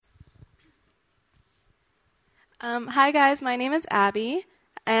Hi guys, my name is Abby,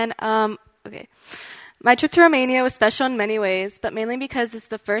 and okay. My trip to Romania was special in many ways, but mainly because it's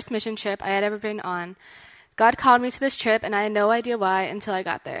the first mission trip I had ever been on. God called me to this trip, and I had no idea why until I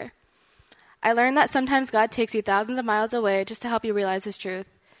got there. I learned that sometimes God takes you thousands of miles away just to help you realize His truth.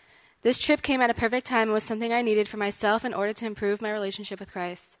 This trip came at a perfect time and was something I needed for myself in order to improve my relationship with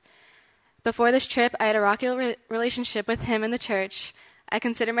Christ. Before this trip, I had a rocky relationship with Him in the church. I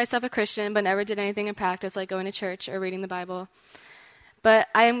considered myself a Christian, but never did anything in practice like going to church or reading the Bible. But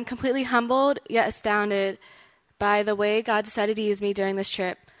I am completely humbled, yet astounded by the way God decided to use me during this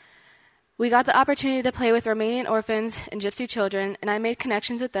trip. We got the opportunity to play with Romanian orphans and gypsy children, and I made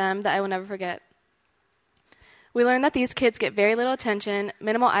connections with them that I will never forget. We learned that these kids get very little attention,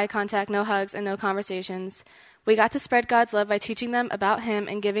 minimal eye contact, no hugs, and no conversations. We got to spread God's love by teaching them about Him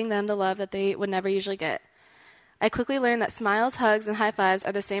and giving them the love that they would never usually get. I quickly learned that smiles, hugs, and high fives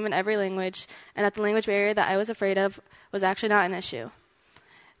are the same in every language, and that the language barrier that I was afraid of was actually not an issue.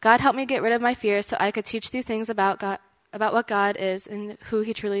 God helped me get rid of my fears so I could teach these things about God, about what God is and who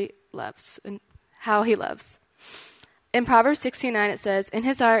He truly loves and how He loves. In Proverbs 16:9 it says, "In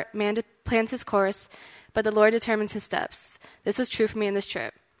his heart man plans his course, but the Lord determines his steps." This was true for me in this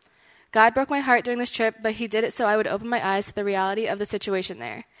trip. God broke my heart during this trip, but He did it so I would open my eyes to the reality of the situation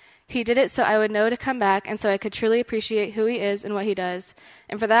there. He did it so I would know to come back and so I could truly appreciate who He is and what He does.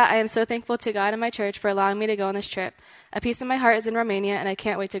 And for that, I am so thankful to God and my church for allowing me to go on this trip. A piece of my heart is in Romania, and I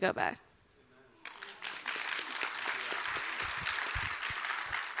can't wait to go back.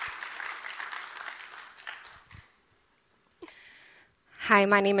 Hi,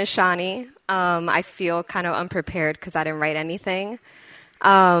 my name is Shani. I feel kind of unprepared because I didn't write anything. But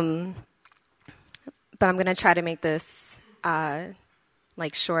I'm going to try to make this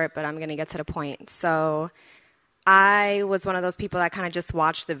short, but I'm going to get to the point. So I was one of those people that kind of just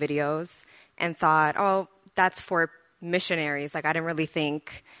watched the videos and thought, oh, that's for missionaries. Like, I didn't really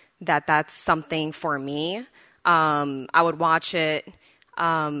think that that's something for me. I would watch it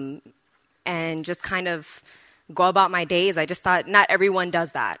and just kind of go about my days. I just thought not everyone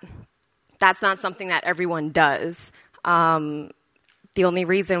does that. That's not something that everyone does. The only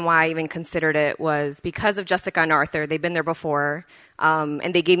reason why I even considered it was because of Jessica and Arthur. They've been there before,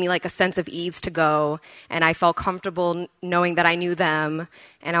 and they gave me like a sense of ease to go, and I felt comfortable knowing that I knew them,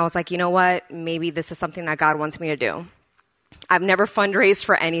 and I was like, you know what? Maybe this is something that God wants me to do. I've never fundraised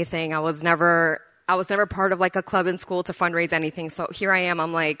for anything. I was never part of like a club in school to fundraise anything, so here I am.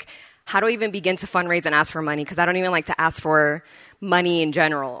 I'm like, how do I even begin to fundraise and ask for money? Because I don't even like to ask for money in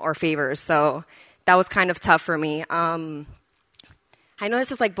general or favors, so that was kind of tough for me. I know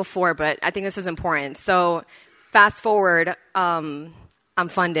this is like before, but I think this is important. So fast forward, I'm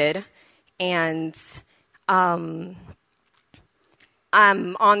funded, and I'm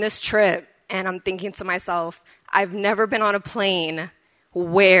on this trip, and I'm thinking to myself, I've never been on a plane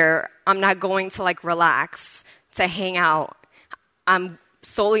where I'm not going to like relax, to hang out. I'm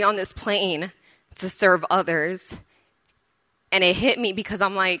solely on this plane to serve others. And it hit me because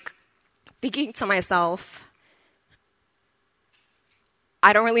I'm like thinking to myself,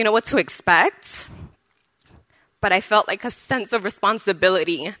 I don't really know what to expect, but I felt like a sense of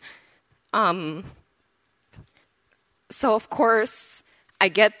responsibility. So of course, I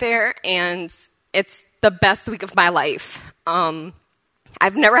get there, and it's the best week of my life. I've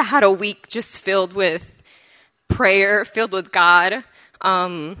never had a week just filled with prayer, filled with God.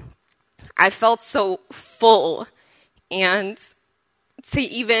 I felt so full, and to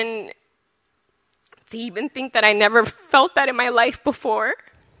even think that I never felt that in my life before.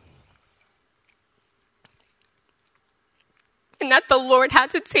 And that the Lord had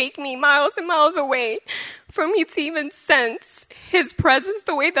to take me miles and miles away for me to even sense His presence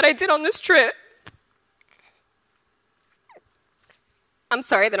the way that I did on this trip. I'm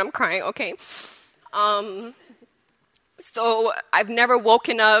sorry that I'm crying, okay. So I've never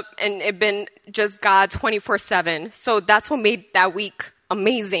woken up and it been just God 24/7. So that's what made that week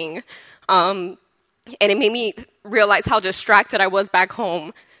amazing. And it made me realize how distracted I was back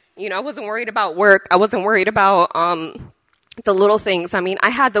home. You know, I wasn't worried about work. I wasn't worried about the little things. I mean, I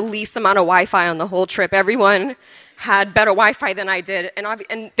had the least amount of Wi-Fi on the whole trip. Everyone had better Wi-Fi than I did.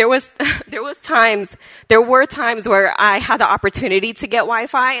 And there were times where I had the opportunity to get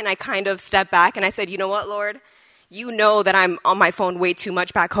Wi-Fi, and I kind of stepped back and I said, you know what, Lord? You know that I'm on my phone way too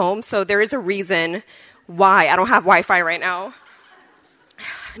much back home, so there is a reason why I don't have Wi-Fi right now.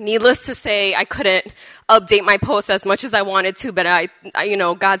 Needless to say, I couldn't update my posts as much as I wanted to, but I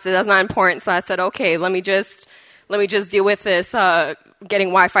God said that's not important, so I said, okay, let me just deal with this, getting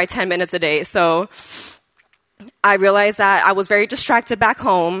Wi-Fi 10 minutes a day. So I realized that I was very distracted back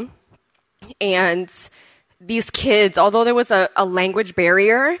home, and these kids, although there was a language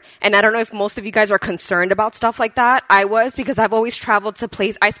barrier, and I don't know if most of you guys are concerned about stuff like that. I was, because I've always traveled to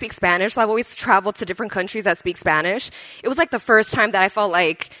I speak Spanish, so I've always traveled to different countries that speak Spanish. It was like the first time that I felt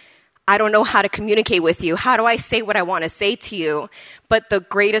like, I don't know how to communicate with you. How do I say what I want to say to you? But the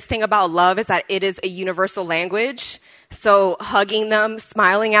greatest thing about love is that it is a universal language. So hugging them,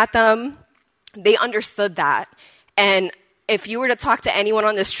 smiling at them, they understood that. And if you were to talk to anyone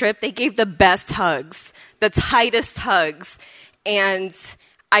on this trip, they gave the best hugs, the tightest hugs. And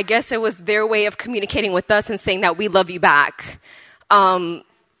I guess it was their way of communicating with us and saying that we love you back.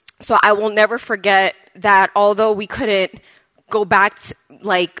 So I will never forget that although we couldn't go back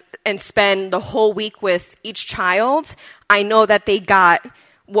and spend the whole week with each child, I know that they got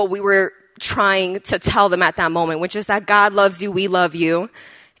what we were trying to tell them at that moment, which is that God loves you, we love you.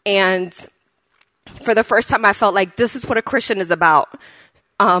 And for the first time, I felt like this is what a Christian is about.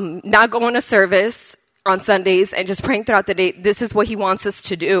 Not going to service on Sundays and just praying throughout the day. This is what he wants us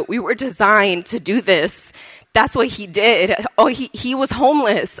to do. We were designed to do this. That's what he did. He was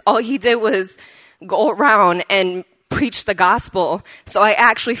homeless. All he did was go around and preach the gospel. So I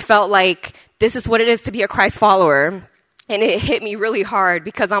actually felt like this is what it is to be a Christ follower. And it hit me really hard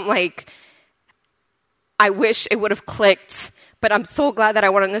because I'm like, I wish it would have clicked. But I'm so glad that I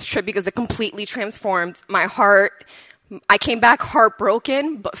went on this trip because it completely transformed my heart. I came back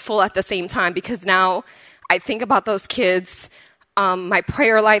heartbroken, but full at the same time, because now I think about those kids. My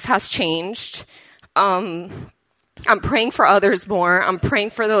prayer life has changed. I'm praying for others more. I'm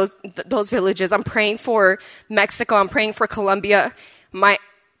praying for those villages. I'm praying for Mexico. I'm praying for Colombia. My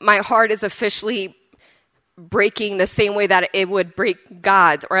heart is officially breaking the same way that it would break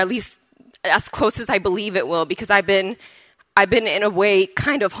God's, or at least as close as I believe it will, because I've been in a way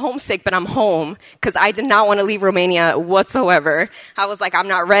kind of homesick, but I'm home because I did not want to leave Romania whatsoever. I was like, I'm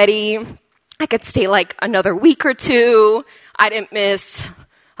not ready. I could stay like another week or two. I didn't miss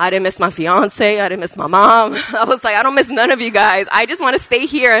my fiance. I didn't miss my mom. I was like, I don't miss none of you guys. I just want to stay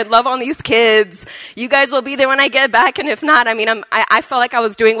here and love on these kids. You guys will be there when I get back. And if not, I felt like I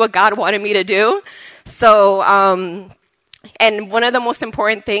was doing what God wanted me to do. So, and one of the most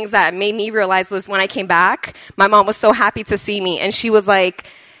important things that made me realize was when I came back, my mom was so happy to see me. And she was like,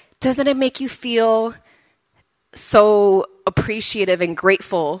 doesn't it make you feel so appreciative and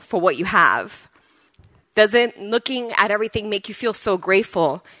grateful for what you have? Doesn't looking at everything make you feel so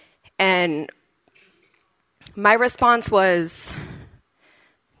grateful? And my response was,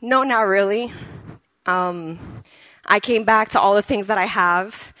 no, not really. I came back to all the things that I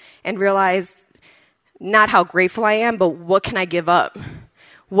have and realized not how grateful I am, but what can I give up?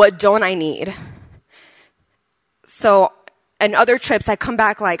 What don't I need? So in other trips, I come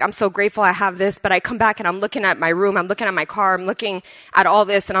back like, I'm so grateful I have this, but I come back and I'm looking at my room, I'm looking at my car, I'm looking at all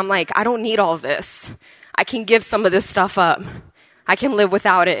this, and I'm like, I don't need all of this. I can give some of this stuff up. I can live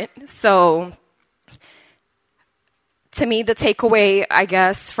without it. So to me, the takeaway, I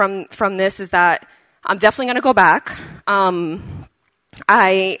guess, from this is that I'm definitely going to go back.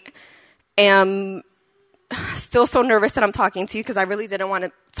 I am still so nervous that I'm talking to you because I really didn't want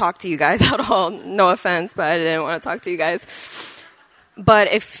to talk to you guys at all. No offense, but I didn't want to talk to you guys.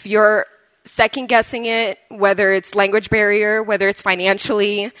 But if you're second guessing it, whether it's language barrier, whether it's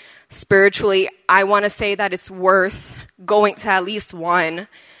financially, spiritually, I want to say that it's worth going to at least one.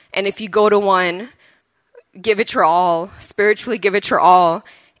 And if you go to one, give it your all. Spiritually, give it your all.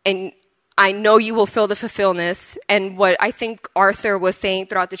 And I know you will feel the fulfillment. And what I think Arthur was saying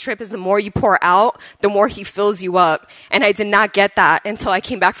throughout the trip is the more you pour out, the more he fills you up. And I did not get that until I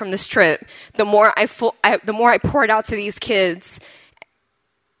came back from this trip. The more I poured out to these kids,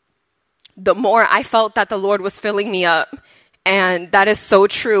 the more I felt that the Lord was filling me up. And that is so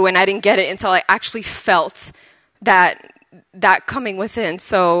true. And I didn't get it until I actually felt that coming within.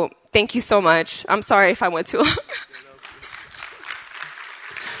 So thank you so much. I'm sorry if I went too long.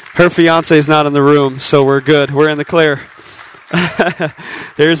 Her fiance is not in the room, so we're good. We're in the clear.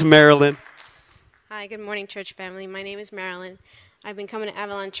 Here's Marilyn. Hi, good morning, church family. My name is Marilyn. I've been coming to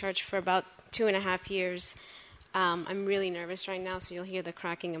Avalon Church for about 2.5 years. I'm really nervous right now, so you'll hear the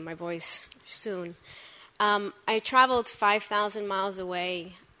cracking of my voice soon. I traveled 5,000 miles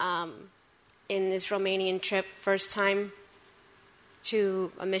away in this Romanian trip, first time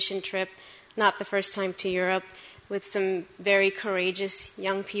to a mission trip, not the first time to Europe, with some very courageous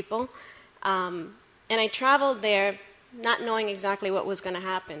young people. And I traveled there not knowing exactly what was going to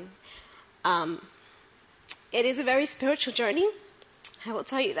happen. It is a very spiritual journey, I will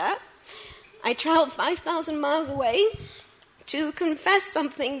tell you that. I traveled 5,000 miles away to confess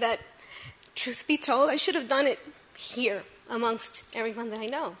something that, truth be told, I should have done it here amongst everyone that I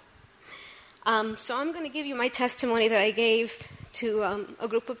know. So I'm going to give you my testimony that I gave to a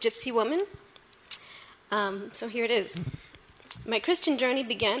group of gypsy women. So here it is. My Christian journey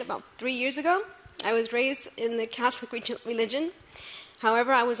began about 3 years ago. I was raised in the Catholic religion.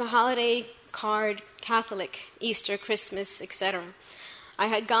 However, I was a holiday card Catholic, Easter, Christmas, etc. I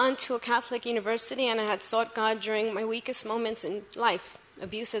had gone to a Catholic university and I had sought God during my weakest moments in life,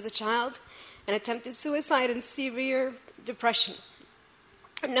 abuse as a child, and attempted suicide and severe depression.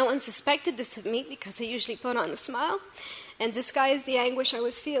 No one suspected this of me because I usually put on a smile and disguised the anguish I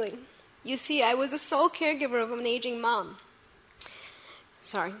was feeling. You see, I was a sole caregiver of an aging mom.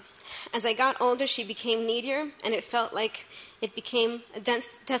 As I got older, she became needier, and it felt like it became a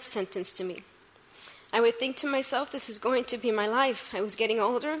death sentence to me. I would think to myself, this is going to be my life. I was getting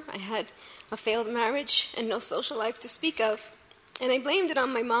older, I had a failed marriage, and no social life to speak of. And I blamed it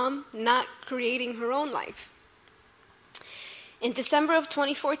on my mom not creating her own life. In December of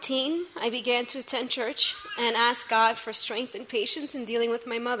 2014, I began to attend church and ask God for strength and patience in dealing with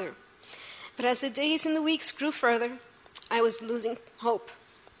my mother. But as the days and the weeks grew further, I was losing hope.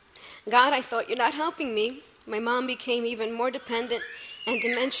 God, I thought you're not helping me. My mom became even more dependent, and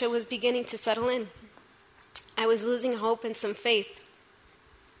dementia was beginning to settle in. I was losing hope and some faith.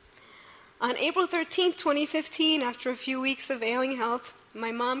 On April 13, 2015, after a few weeks of ailing health,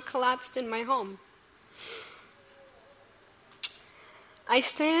 my mom collapsed in my home. I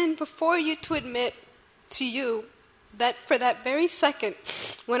stand before you to admit to you that for that very second,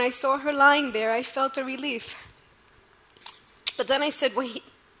 when I saw her lying there, I felt a relief. But then I said, wait,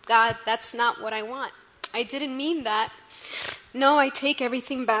 God, that's not what I want. I didn't mean that. No, I take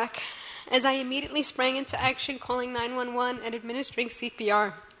everything back. As I immediately sprang into action, calling 911 and administering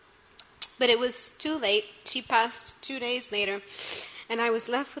CPR. But it was too late. She passed 2 days later, and I was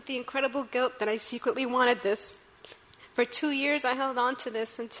left with the incredible guilt that I secretly wanted this. For 2 years, I held on to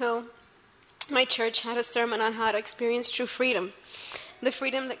this until my church had a sermon on how to experience true freedom. The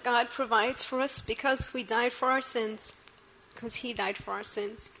freedom that God provides for us because we died for our sins. Because He died for our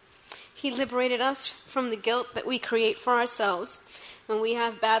sins. He liberated us from the guilt that we create for ourselves. When we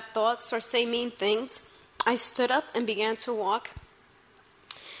have bad thoughts or say mean things, I stood up and began to walk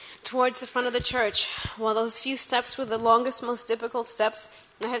towards the front of the church. While those few steps were the longest, most difficult steps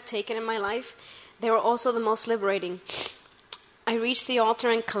I have taken in my life, they were also the most liberating. I reached the altar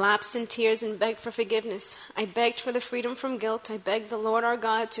and collapsed in tears and begged for forgiveness. I begged for the freedom from guilt. I begged the Lord our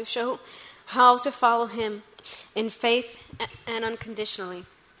God to show how to follow Him in faith and unconditionally.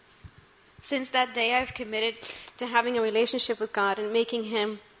 Since that day, I've committed to having a relationship with God and making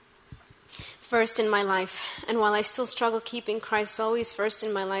Him first in my life. And while I still struggle keeping Christ always first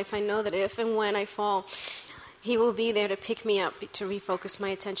in my life, I know that if and when I fall, He will be there to pick me up, to refocus my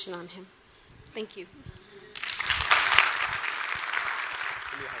attention on Him. Thank you.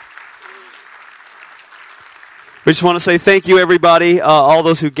 We just want to say thank you, everybody, all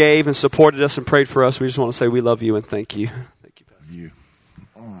those who gave and supported us and prayed for us. We just want to say we love you and thank you. Thank you, Pastor. You.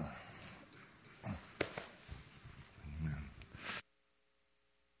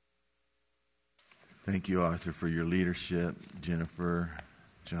 Thank you, Arthur, for your leadership. Jennifer,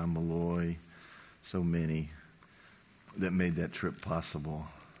 John Malloy, so many that made that trip possible.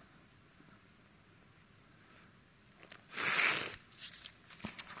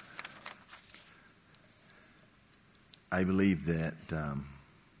 I believe that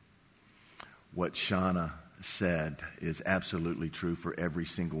what Shauna said is absolutely true for every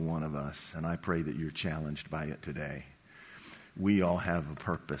single one of us, and I pray that you're challenged by it today. We all have a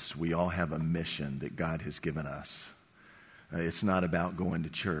purpose. We all have a mission that God has given us. It's not about going to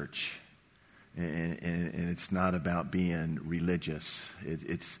church, and it's not about being religious.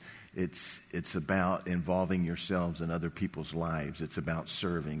 It's about involving yourselves in other people's lives. It's about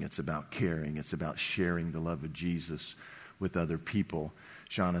serving. It's about caring. It's about sharing the love of Jesus with other people.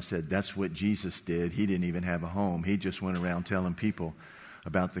 Shauna said that's what Jesus did. He didn't even have a home. He just went around telling people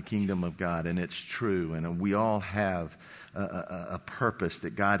about the kingdom of God, and it's true. And we all have a purpose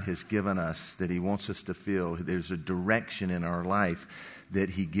that God has given us, that He wants us to feel. There's a direction in our life that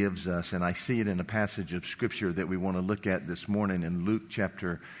He gives us. And I see it in a passage of Scripture that we want to look at this morning in Luke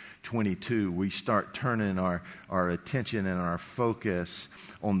chapter 22. We start turning our attention and our focus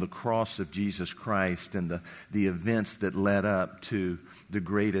on the cross of Jesus Christ and the events that led up to the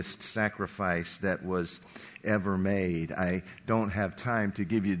greatest sacrifice that was ever made. I don't have time to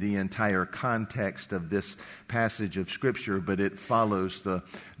give you the entire context of this passage of Scripture, but it follows the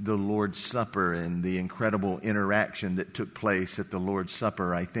Lord's Supper and the incredible interaction that took place at the Lord's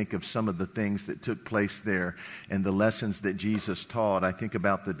Supper. I think of some of the things that took place there and the lessons that Jesus taught. I think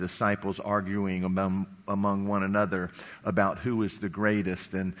about the disciples arguing among one another about who is the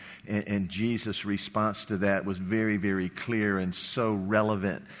greatest. And Jesus' response to that was very, very clear and so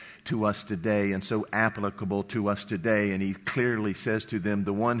relevant to us today and so applicable to us today. And he clearly says to them,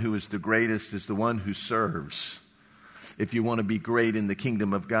 the one who is the greatest is the one who serves. If you want to be great in the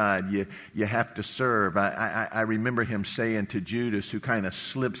kingdom of God, you have to serve. I remember him saying to Judas, who kind of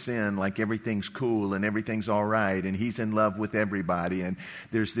slips in like everything's cool and everything's all right, and he's in love with everybody, and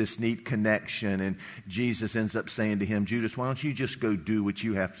there's this neat connection. And Jesus ends up saying to him, Judas, why don't you just go do what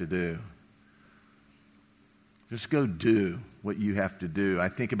you have to do? Just go do what you have to do. I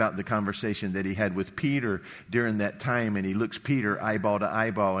think about the conversation that he had with Peter during that time, and he looks Peter eyeball to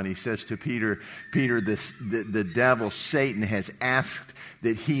eyeball, and he says to Peter, the devil, Satan, has asked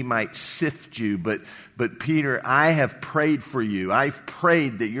that he might sift you, but Peter, I have prayed for you. I've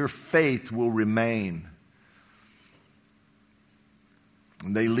prayed that your faith will remain.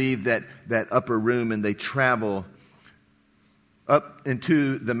 And they leave that upper room, and they travel up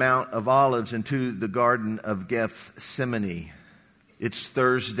into the Mount of Olives, into the Garden of Gethsemane. It's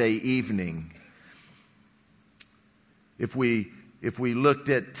Thursday evening. If we looked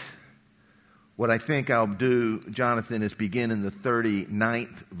at what I think I'll do, Jonathan, is begin in the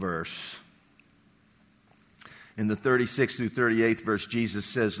 39th verse. In the 36th through 38th verse, Jesus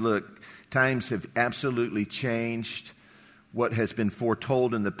says, look, times have absolutely changed. What has been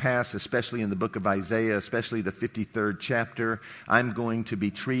foretold in the past, especially in the book of Isaiah, especially the 53rd chapter, I'm going to be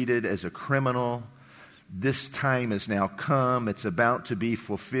treated as a criminal. This time has now come. It's about to be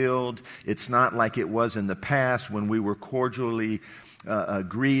fulfilled. It's not like it was in the past when we were cordially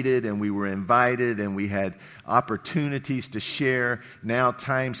greeted and we were invited and we had opportunities to share. Now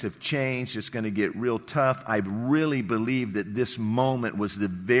times have changed. It's going to get real tough. I really believe that this moment was the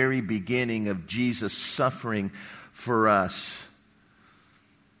very beginning of Jesus suffering for us.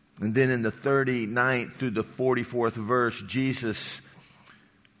 And then in the 39th through the 44th verse, Jesus,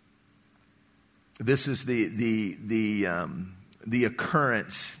 this is the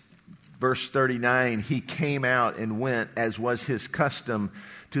occurrence. Verse 39, he came out and went, as was his custom,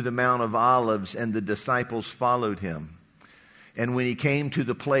 to the Mount of Olives, and the disciples followed him. And when he came to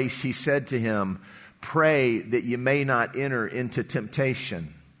the place, he said to him, pray that you may not enter into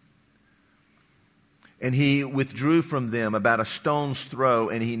temptation. And he withdrew from them about a stone's throw,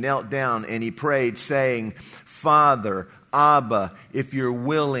 and he knelt down and he prayed, saying, Father, Abba, if you're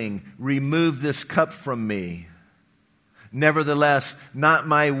willing, remove this cup from me. Nevertheless, not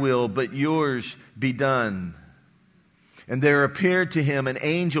my will, but yours be done. And there appeared to him an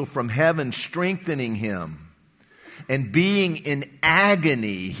angel from heaven, strengthening him. And being in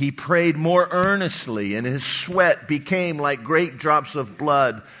agony, he prayed more earnestly, and his sweat became like great drops of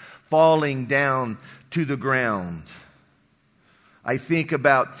blood falling down to the ground. I think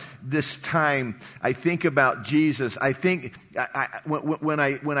about this time. I think about Jesus. I think when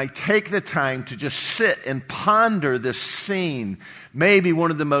I take the time to just sit and ponder this scene, maybe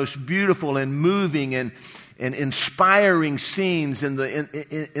one of the most beautiful and moving and inspiring scenes in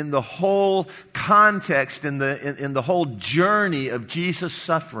the whole context, in the whole journey of Jesus'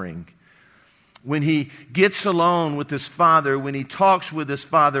 suffering. When he gets alone with his Father, when he talks with his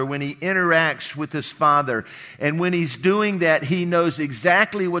Father, when he interacts with his Father, and when he's doing that, he knows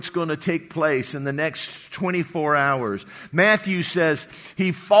exactly what's going to take place in the next 24 hours. Matthew says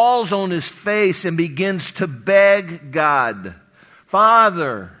he falls on his face and begins to beg God,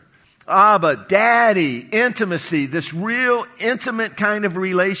 Father, Abba, Daddy, intimacy, this real intimate kind of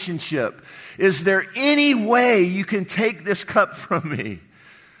relationship. Is there any way you can take this cup from me?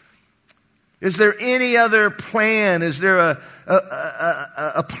 Is there any other plan? Is there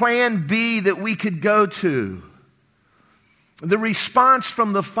a plan B that we could go to? The response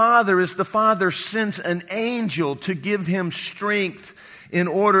from the Father is the Father sends an angel to give him strength in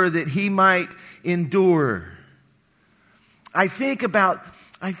order that he might endure. I think about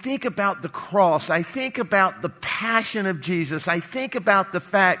the cross. I think about the passion of Jesus. I think about the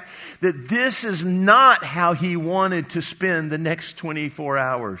fact that this is not how he wanted to spend the next 24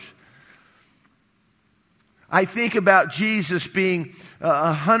 hours. I think about Jesus being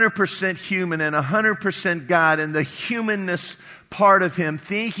 100% human and 100% God, and the humanness part of him,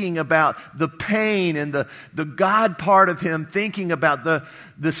 thinking about the pain, and the God part of him, thinking about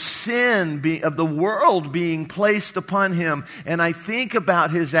the sin of the world being placed upon him. And I think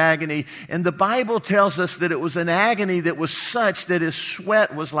about his agony, and the Bible tells us that it was an agony that was such that his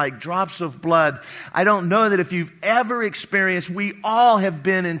sweat was like drops of blood. I don't know that if you've ever experienced, we all have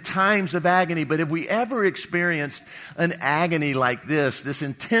been in times of agony, but have we ever experienced an agony like this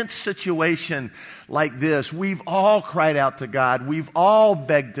intense situation like this. We've all cried out to God. We've all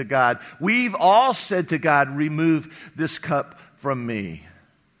begged to God. We've all said to God, remove this cup from me.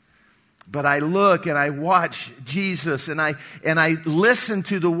 But I look and I watch Jesus and I listen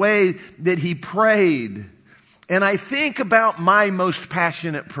to the way that he prayed. And I think about my most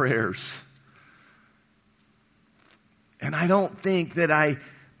passionate prayers. And I don't think that I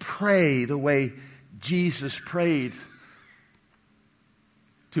pray the way Jesus prayed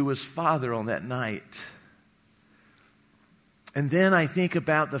to his Father on that night. And then I think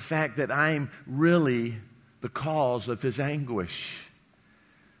about the fact that I'm really the cause of his anguish.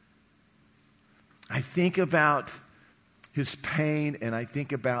 I think about his pain, and I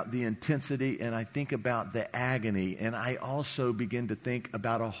think about the intensity, and I think about the agony, and I also begin to think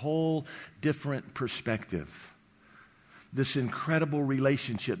about a whole different perspective. This incredible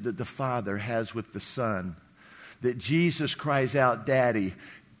relationship that the Father has with the Son, that Jesus cries out, Daddy,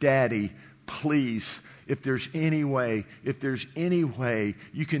 Daddy, please, if there's any way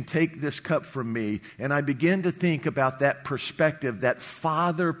you can take this cup from me. And I begin to think about that perspective, that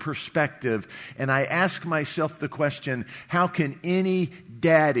Father perspective. And I ask myself the question, how can any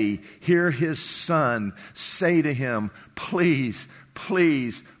daddy hear his son say to him, please,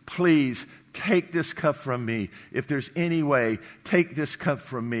 please, please, take this cup from me. If there's any way, take this cup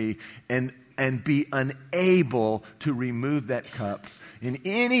from me, and be unable to remove that cup. And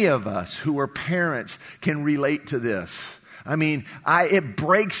any of us who are parents can relate to this. I mean, it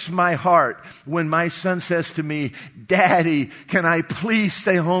breaks my heart when my son says to me, Daddy, can I please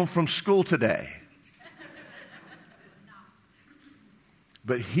stay home from school today?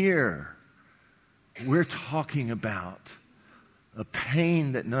 But here, we're talking about a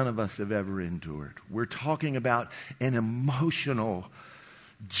pain that none of us have ever endured. We're talking about an emotional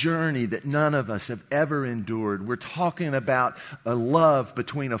journey that none of us have ever endured. We're talking about a love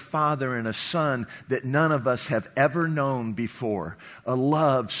between a father and a son that none of us have ever known before. A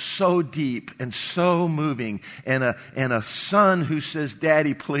love so deep and so moving, and a son who says,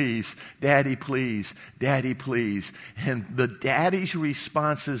 Daddy, please, Daddy, please, Daddy, please. And the daddy's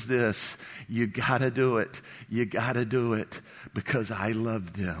response is this: you gotta do it. You gotta do it because I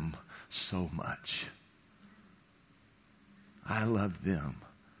love them so much. I love them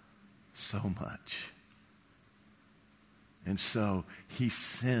so much. And so he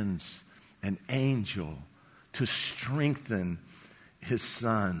sends an angel to strengthen his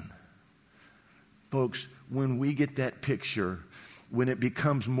son. Folks, when we get that picture, when it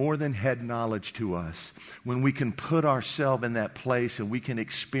becomes more than head knowledge to us, when we can put ourselves in that place and we can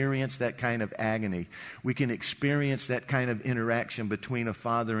experience that kind of agony, we can experience that kind of interaction between a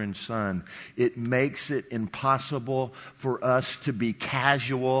father and son, it makes it impossible for us to be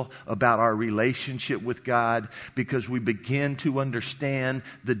casual about our relationship with God, because we begin to understand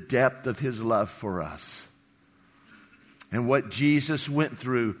the depth of his love for us. And what Jesus went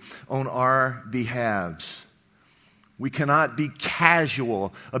through on our behalves. We cannot be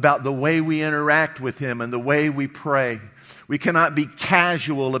casual about the way we interact with him and the way we pray. We cannot be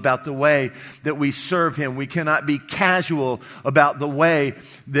casual about the way that we serve him. We cannot be casual about the way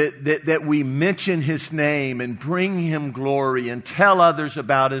that we mention his name and bring him glory and tell others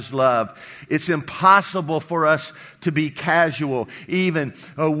about his love. It's impossible for us to be casual. Even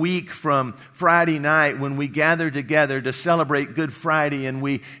a week from Friday night, when we gather together to celebrate Good Friday, and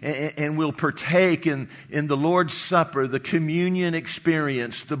we'll partake in the Lord's Supper, the communion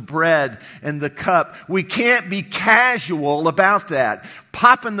experience, the bread and the cup. We can't be casual about that,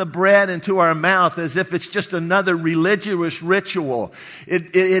 popping the bread into our mouth as if it's just another religious ritual.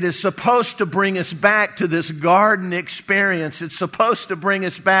 It is supposed to bring us back to this garden experience. It's supposed to bring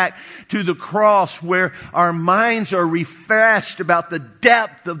us back to the cross, where our minds are refreshed about the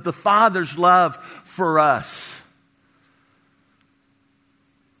depth of the Father's love for us.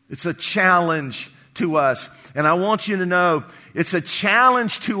 It's a challenge to us. And I want you to know, it's a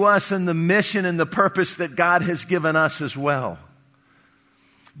challenge to us in the mission and the purpose that God has given us as well.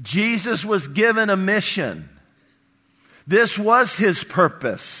 Jesus was given a mission. This was his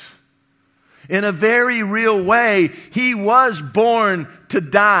purpose. In a very real way, he was born to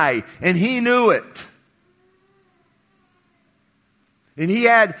die, and he knew it. And he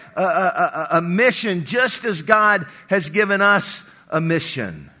had a mission, just as God has given us a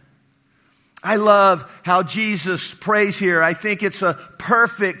mission. I love how Jesus prays here. I think it's a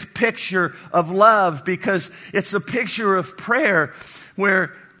perfect picture of love, because it's a picture of prayer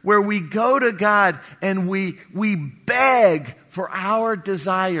where we go to God and we beg for our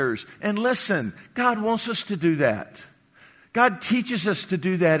desires. And listen, God wants us to do that. God teaches us to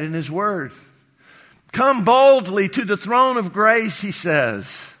do that in his word. Come boldly to the throne of grace, he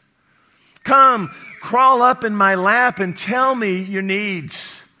says. Come, crawl up in my lap and tell me your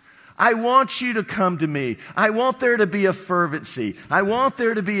needs. I want you to come to me. I want there to be a fervency. I want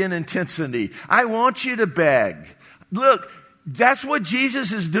there to be an intensity. I want you to beg. Look, that's what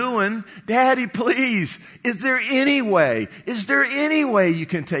Jesus is doing. Daddy, please, is there any way you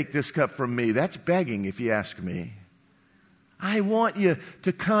can take this cup from me? That's begging, if you ask me. I want you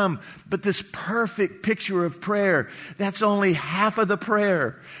to come. But this perfect picture of prayer, that's only half of the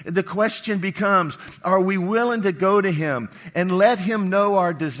prayer. The question becomes, are we willing to go to Him and let Him know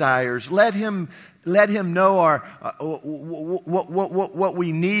our desires? Let Him know our what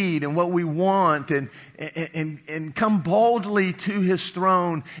we need and what we want, and come boldly to His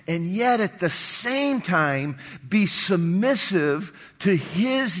throne, and yet at the same time be submissive to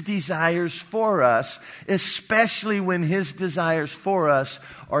His desires for us, especially when His desires for us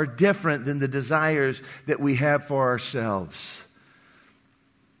are different than the desires that we have for ourselves.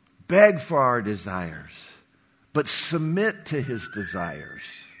 Beg for our desires, but submit to His desires.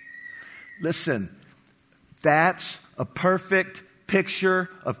 Listen, that's a perfect picture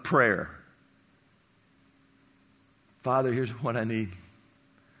of prayer. Father, here's what I need.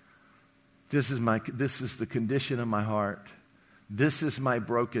 This is the condition of my heart. This is my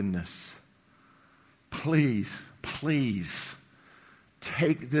brokenness. Please, please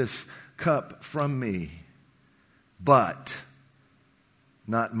take this cup from me, but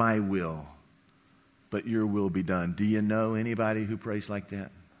not my will, but your will be done. Do you know anybody who prays like that?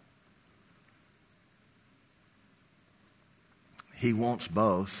 He wants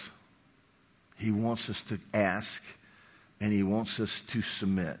both. He wants us to ask, and He wants us to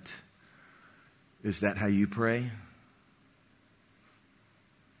submit. Is that how you pray?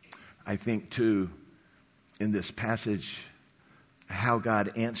 I think, too, in this passage, how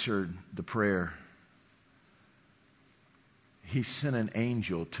God answered the prayer. He sent an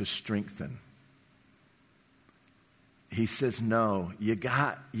angel to strengthen. He says, no, you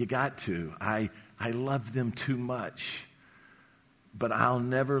got to. I love them too much. But I'll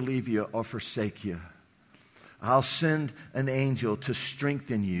never leave you or forsake you. I'll send an angel to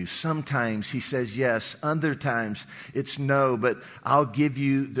strengthen you. Sometimes He says yes. Other times it's no, but I'll give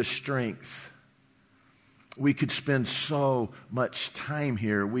you the strength. We could spend so much time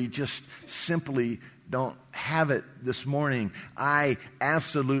here. We just simply don't have it this morning. I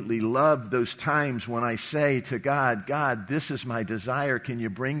absolutely love those times when I say to God, God, this is my desire. Can you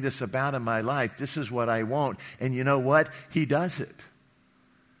bring this about in my life? This is what I want. And you know what? He does it.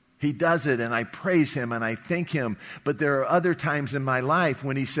 He does it, and I praise Him and I thank Him. But there are other times in my life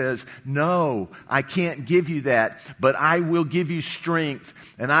when He says, no, I can't give you that, but I will give you strength,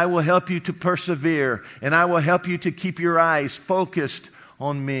 and I will help you to persevere, and I will help you to keep your eyes focused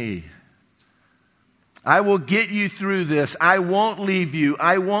on me. I will get you through this. I won't leave you.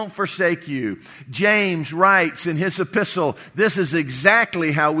 I won't forsake you. James writes in his epistle, this is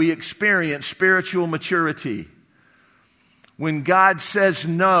exactly how we experience spiritual maturity. When God says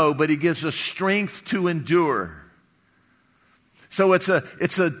no, but He gives us strength to endure. So it's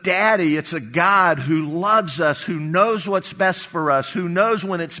a daddy, it's a God who loves us, who knows what's best for us, who knows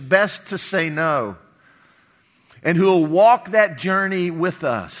when it's best to say no, and who will walk that journey with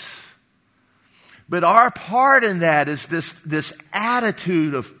us. But our part in that is this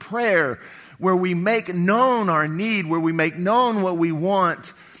attitude of prayer where we make known our need, where we make known what we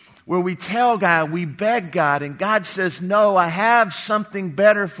want, where we tell God, we beg God, and God says, no, I have something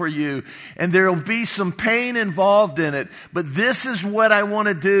better for you. And there will be some pain involved in it. But this is what I want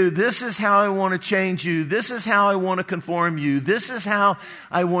to do. This is how I want to change you. This is how I want to conform you. This is how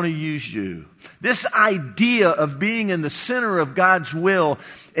I want to use you. This idea of being in the center of God's will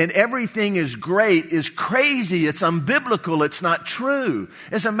and everything is great is crazy. It's unbiblical. It's not true.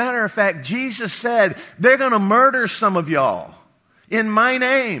 As a matter of fact, Jesus said, they're going to murder some of y'all in my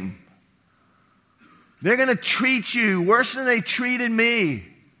name. They're going to treat you worse than they treated me.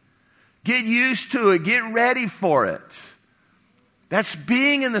 Get used to it. Get ready for it. That's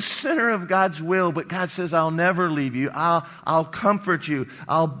being in the center of God's will. But God says, I'll never leave you. I'll comfort you.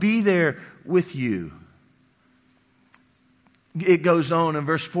 I'll be there with you. It goes on in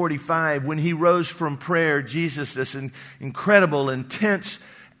verse 45. When He rose from prayer, Jesus, this incredible, intense,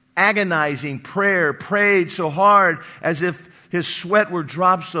 agonizing prayer, prayed so hard as if His sweat were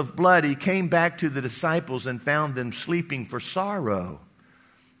drops of blood. He came back to the disciples and found them sleeping for sorrow.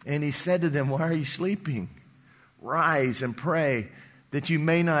 And He said to them, why are you sleeping? Rise and pray that you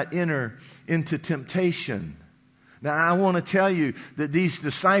may not enter into temptation. Now, I want to tell you that these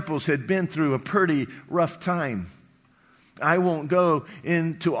disciples had been through a pretty rough time. I won't go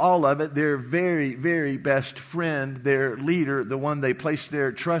into all of it. Their very, very best friend, their leader, the one they placed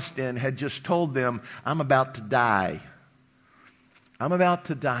their trust in, had just told them, I'm about to die. I'm about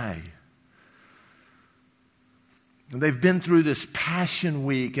to die. And they've been through this Passion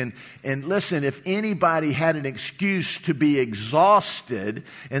Week. And listen, if anybody had an excuse to be exhausted,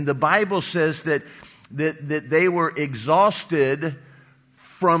 and the Bible says that they were exhausted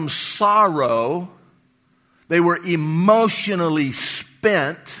from sorrow, they were emotionally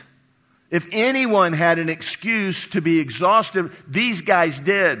spent. If anyone had an excuse to be exhausted, these guys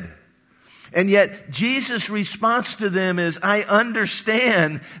did. And yet Jesus' response to them is, I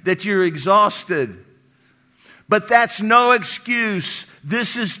understand that you're exhausted, but that's no excuse.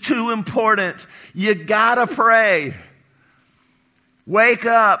 This is too important. You gotta pray. Wake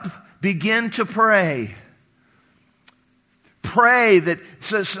up. Begin to pray. Pray that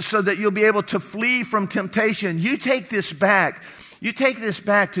so that you'll be able to flee from temptation. You take this back. You take this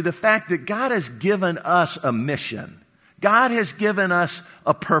back to the fact that God has given us a mission. God has given us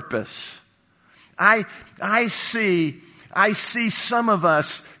a purpose. I see some of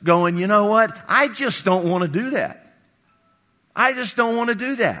us going, you know what? I just don't want to do that. I just don't want to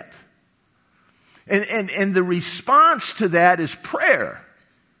do that. And the response to that is prayer.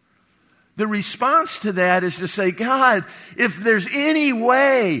 The response to that is to say, God, if there's any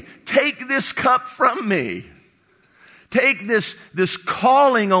way, take this cup from me. Take this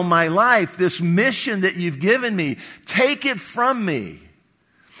calling on my life, this mission that you've given me, take it from me.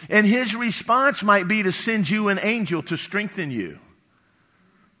 And his response might be to send you an angel to strengthen you.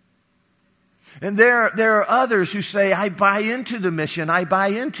 And there are others who say, I buy into the mission. I buy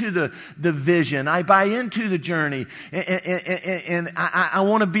into the vision. I buy into the journey. And I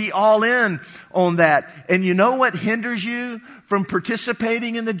want to be all in on that. And you know what hinders you from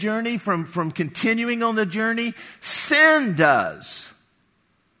participating in the journey, from continuing on the journey? Sin does.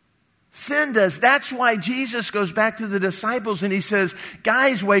 Sin does. That's why Jesus goes back to the disciples and he says,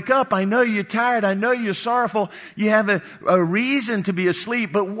 guys, wake up. I know you're tired. I know you're sorrowful. You have a reason to be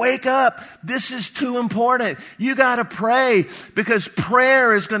asleep, but wake up. This is too important. You got to pray, because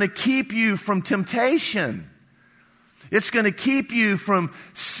prayer is going to keep you from temptation. It's going to keep you from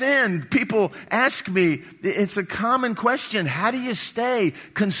sin. People ask me, it's a common question, how do you stay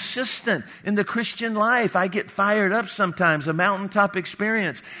consistent in the Christian life? I get fired up sometimes, a mountaintop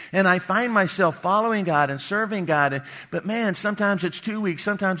experience, and I find myself following God and serving God. But man, sometimes it's 2 weeks,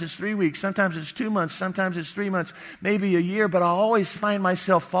 sometimes it's 3 weeks, sometimes it's 2 months, sometimes it's 3 months, maybe a year, but I always find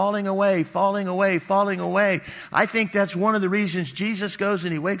myself falling away. I think that's one of the reasons Jesus goes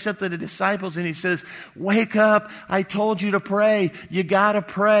and he wakes up to the disciples and he says, wake up, I told you to pray. You gotta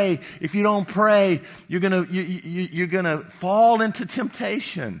pray. If you don't pray, you're gonna fall into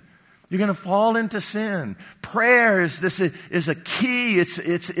temptation. You're gonna fall into sin. Prayer is a key.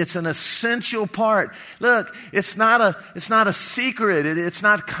 It's an essential part. Look, it's not a secret. It's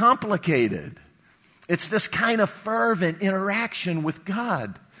not complicated. It's this kind of fervent interaction with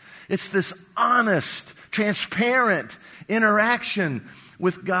God. It's this honest, transparent interaction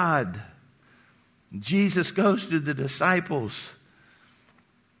with God. Jesus goes to the disciples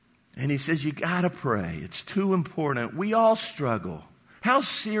and he says, you got to pray. It's too important. We all struggle. How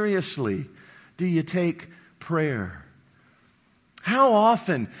seriously do you take prayer? How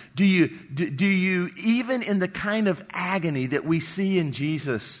often do you, even in the kind of agony that we see in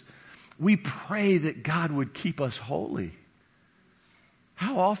Jesus, we pray that God would keep us holy?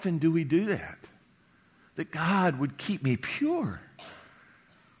 How often do we do that? That God would keep me pure.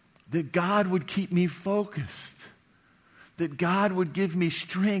 That God would keep me focused. That God would give me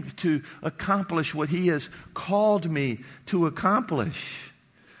strength to accomplish what he has called me to accomplish.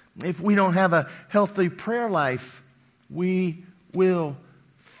 If we don't have a healthy prayer life, we will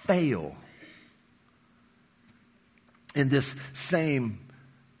fail. In this same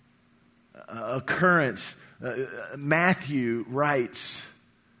occurrence, Matthew writes,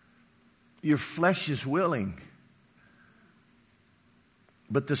 your flesh is willing,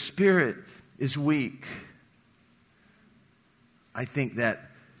 but the spirit is weak. I think that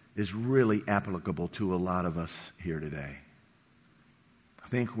is really applicable to a lot of us here today. I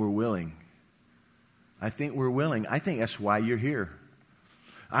think we're willing. I think that's why you're here.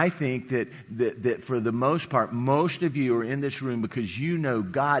 I think that for the most part, most of you are in this room because you know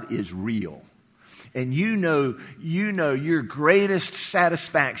God is real. And you know your greatest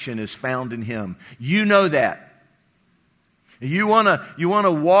satisfaction is found in him. You know that. You want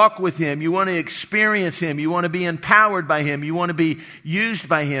to walk with him. You want to experience him. You want to be empowered by him. You want to be used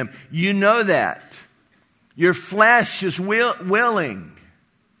by him. You know that. Your flesh is willing.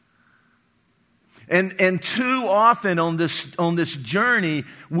 And too often on this journey,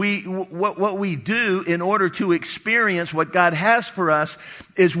 what we do in order to experience what God has for us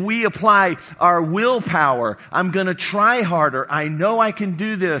is we apply our willpower. I'm going to try harder. I know I can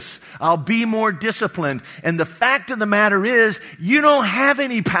do this. I'll be more disciplined. And the fact of the matter is, you don't have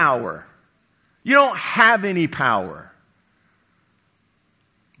any power. You don't have any power.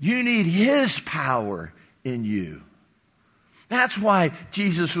 You need His power in you. That's why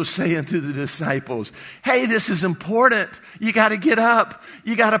Jesus was saying to the disciples, hey, this is important. You got to get up.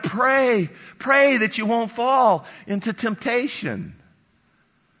 You got to pray. Pray that you won't fall into temptation.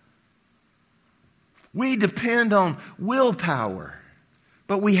 We depend on willpower,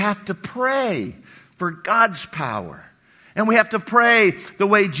 but we have to pray for God's power. And we have to pray the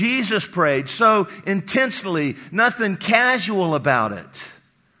way Jesus prayed, so intensely, nothing casual about it.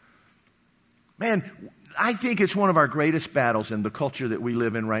 Man, I think it's one of our greatest battles in the culture that we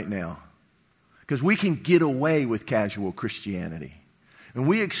live in right now. Because we can get away with casual Christianity. And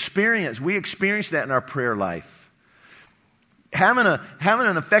we experience that in our prayer life. Having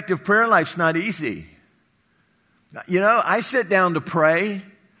an effective prayer life is not easy. You know, I sit down to pray,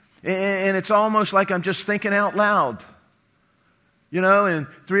 and it's almost like I'm just thinking out loud. You know, and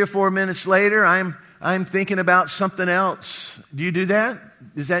 3 or 4 minutes later, I'm thinking about something else. Do you do that?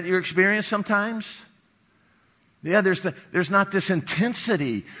 Is that your experience sometimes? Yeah, there's not this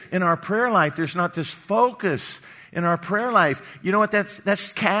intensity in our prayer life. There's not this focus in our prayer life. You know what?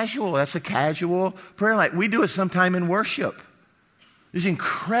 That's casual. That's a casual prayer life. We do it sometime in worship. These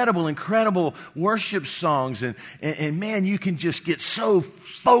incredible worship songs. And man, you can just get so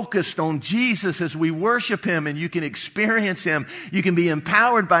focused on Jesus as we worship Him, and you can experience Him. You can be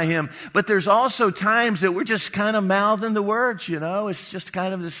empowered by Him. But there's also times that we're just kind of mouthing the words, you know. It's just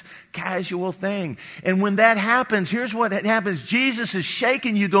kind of this casual thing. And when that happens, here's what happens. Jesus is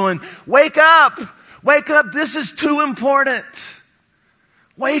shaking you going, wake up! Wake up! This is too important.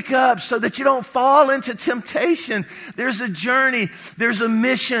 Wake up so that you don't fall into temptation. There's a journey. There's a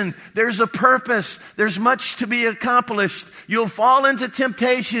mission. There's a purpose. There's much to be accomplished. You'll fall into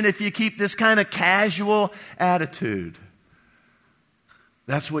temptation if you keep this kind of casual attitude.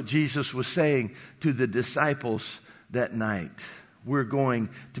 That's what Jesus was saying to the disciples that night. We're going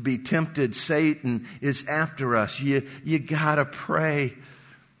to be tempted. Satan is after us. You got to pray.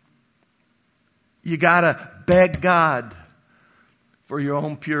 You got to beg God for your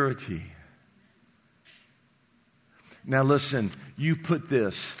own purity. Now listen, you put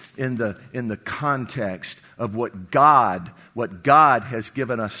this in the context of what God has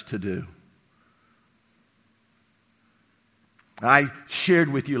given us to do. I shared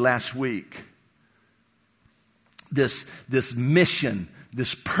with you last week this mission,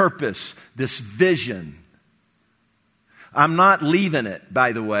 this purpose, this vision. I'm not leaving it,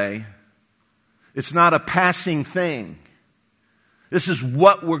 by the way. It's not a passing thing. This is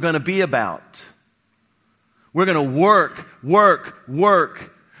what we're going to be about. We're going to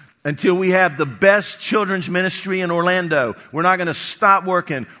work until we have the best children's ministry in Orlando. We're not going to stop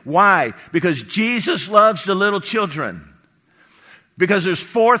working. Why? Because Jesus loves the little children. Because there's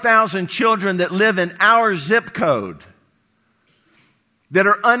 4,000 children that live in our zip code that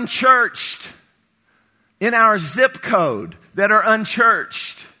are unchurched. In our zip code that are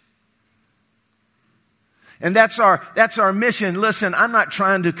unchurched. And that's our mission. Listen, I'm not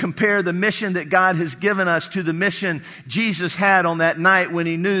trying to compare the mission that God has given us to the mission Jesus had on that night when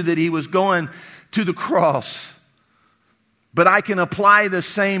He knew that He was going to the cross. But I can apply the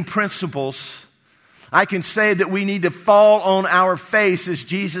same principles. I can say that we need to fall on our face as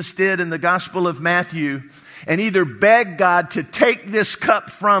Jesus did in the Gospel of Matthew and either beg God to take this cup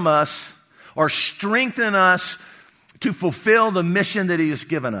from us or strengthen us to fulfill the mission that He has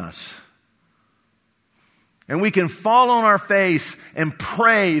given us. And we can fall on our face and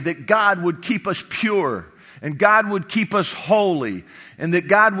pray that God would keep us pure and God would keep us holy and that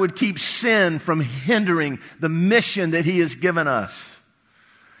God would keep sin from hindering the mission that He has given us.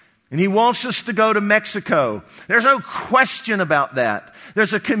 And He wants us to go to Mexico. There's no question about that.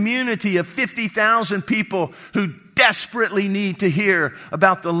 There's a community of 50,000 people who desperately need to hear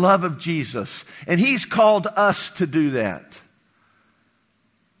about the love of Jesus. And He's called us to do that.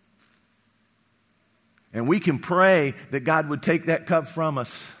 And we can pray that God would take that cup from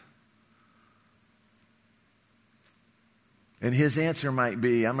us. And His answer might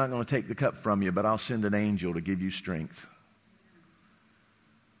be, I'm not going to take the cup from you, but I'll send an angel to give you strength.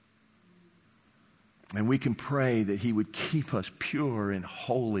 And we can pray that He would keep us pure and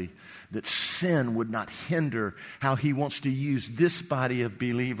holy, that sin would not hinder how He wants to use this body of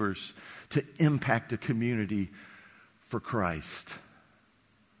believers to impact a community for Christ.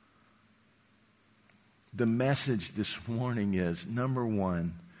 The message this morning is, number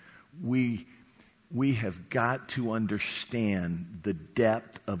one, we have got to understand the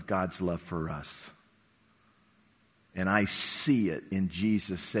depth of God's love for us. And I see it in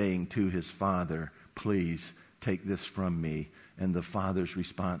Jesus saying to his Father, please take this from me. And the Father's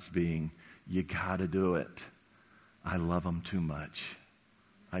response being, you got to do it. I love them too much.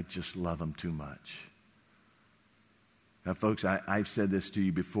 I just love them too much. Now, folks, I've said this to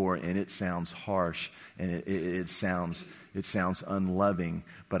you before, and it sounds harsh, and it sounds unloving,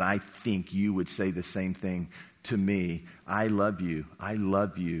 but I think you would say the same thing to me. I love you, I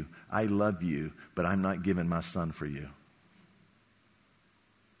love you, I love you, but I'm not giving my son for you.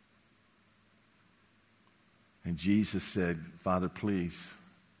 And Jesus said, Father, please.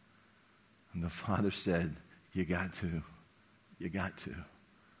 And the Father said, you got to. You got to.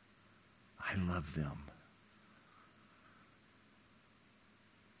 I love them.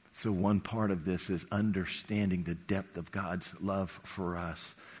 So one part of this is understanding the depth of God's love for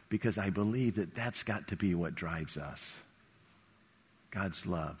us, because I believe that that's got to be what drives us. God's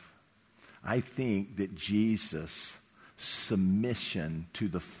love. I think that Jesus' submission to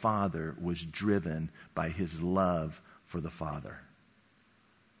the Father was driven by his love for the Father.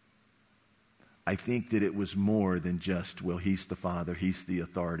 I think that it was more than just, well, he's the Father, he's the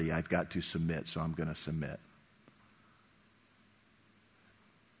authority, I've got to submit, so I'm going to submit.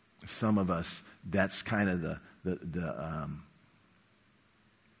 Some of us, that's kind of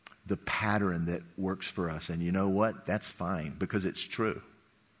the pattern that works for us. And you know what? That's fine, because it's true.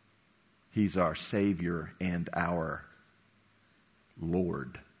 He's our Savior and our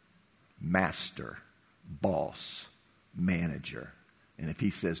Lord, Master, Boss, Manager. And if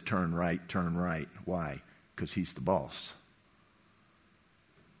he says turn right, turn right. Why? Because he's the boss.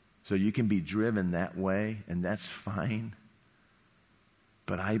 So you can be driven that way, and that's fine.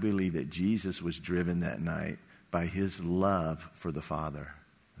 But I believe that Jesus was driven that night by his love for the Father.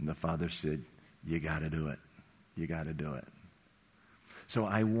 And the Father said, you got to do it. You got to do it. So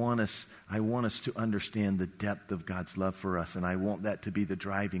I want us to understand the depth of God's love for us, and I want that to be the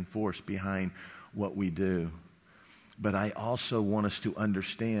driving force behind what we do. But I also want us to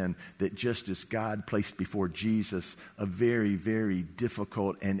understand that just as God placed before Jesus a very, very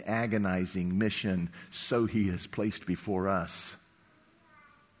difficult and agonizing mission, so he has placed before us.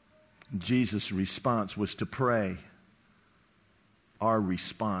 Jesus' response was to pray. Our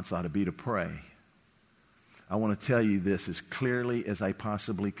response ought to be to pray. I want to tell you this as clearly as I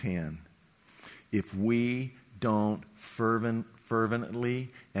possibly can. If we don't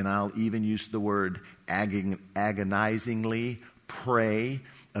fervently, and I'll even use the word agonizingly, pray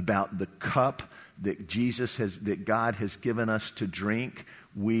about the cup that God has given us to drink,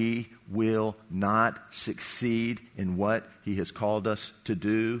 we will not succeed in what he has called us to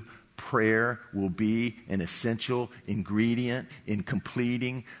do. Prayer will be an essential ingredient in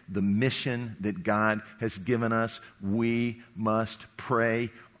completing the mission that God has given us. We must pray.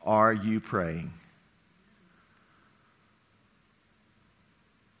 Are you praying?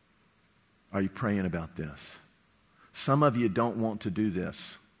 Are you praying about this? Some of you don't want to do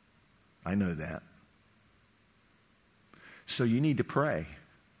this. I know that. So you need to pray.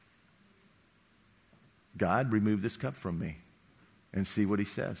 God, remove this cup from me, and see what he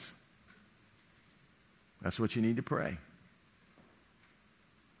says. That's what you need to pray.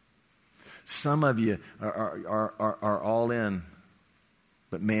 Some of you are all in,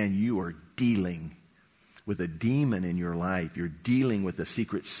 but man, you are dealing with a demon in your life. You're dealing with a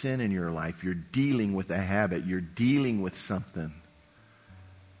secret sin in your life. You're dealing with a habit. You're dealing with something.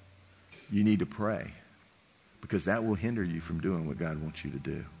 You need to pray, because that will hinder you from doing what God wants you to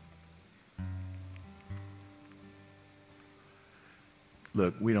do.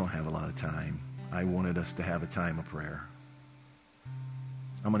 Look, we don't have a lot of time. I wanted us to have a time of prayer.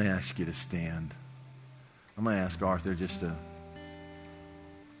 I'm going to ask you to stand. I'm going to ask Arthur just to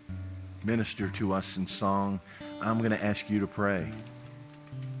minister to us in song. I'm going to ask you to pray.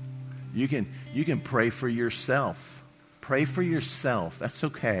 You can pray for yourself. Pray for yourself. That's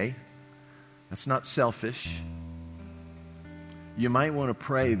okay. That's not selfish. You might want to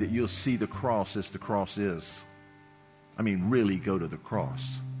pray that you'll see the cross as the cross is. I mean, really go to the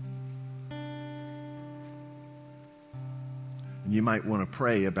cross. And you might want to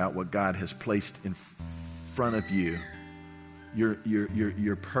pray about what God has placed in front of you.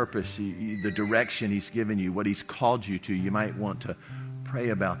 Your purpose, the direction he's given you, what he's called you to. You might want to pray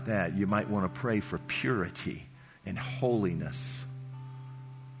about that. You might want to pray for purity and holiness,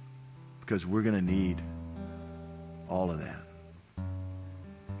 because we're going to need all of that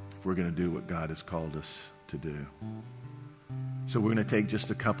if we're going to do what God has called us to do. So we're going to take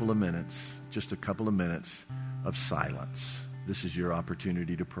just a couple of minutes of silence. This is your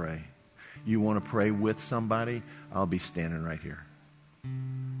opportunity to pray. You want to pray with somebody? I'll be standing right here.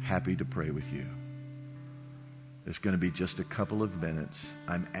 Happy to pray with you. It's going to be just a couple of minutes.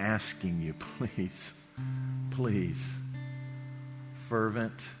 I'm asking you, please,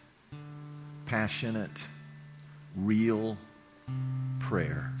 fervent, passionate, real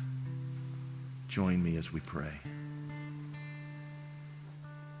prayer. Join me as we pray.